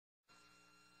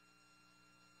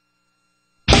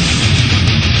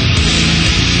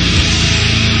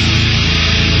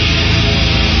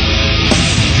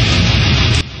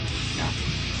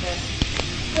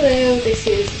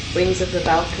kittens of the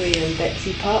Valkyrie and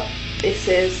Betsy Pot. This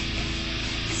is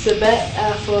Sebek,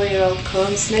 our 4-year-old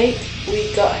corn snake.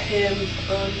 We got him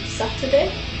on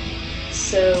Saturday,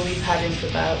 so we've had him for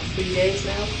about 3 days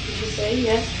now, would you say?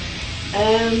 Yeah.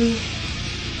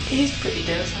 He's pretty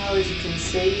docile, as you can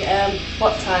see.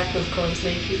 What type of corn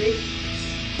snake is he?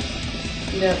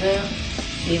 You don't know?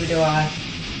 Neither do I.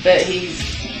 But he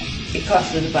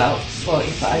cost us about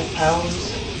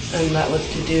 £45, and that was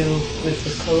to do with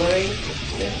the colouring.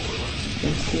 You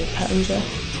can see the patterns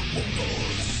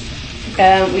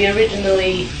there. We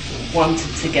originally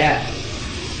wanted to get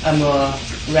a more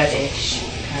reddish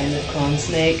kind of corn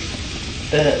snake,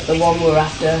 but the one we're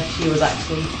after, she was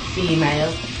actually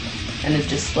female and had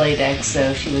just laid eggs,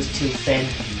 so she was too thin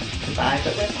to buy,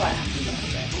 but we're quite happy with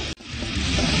it.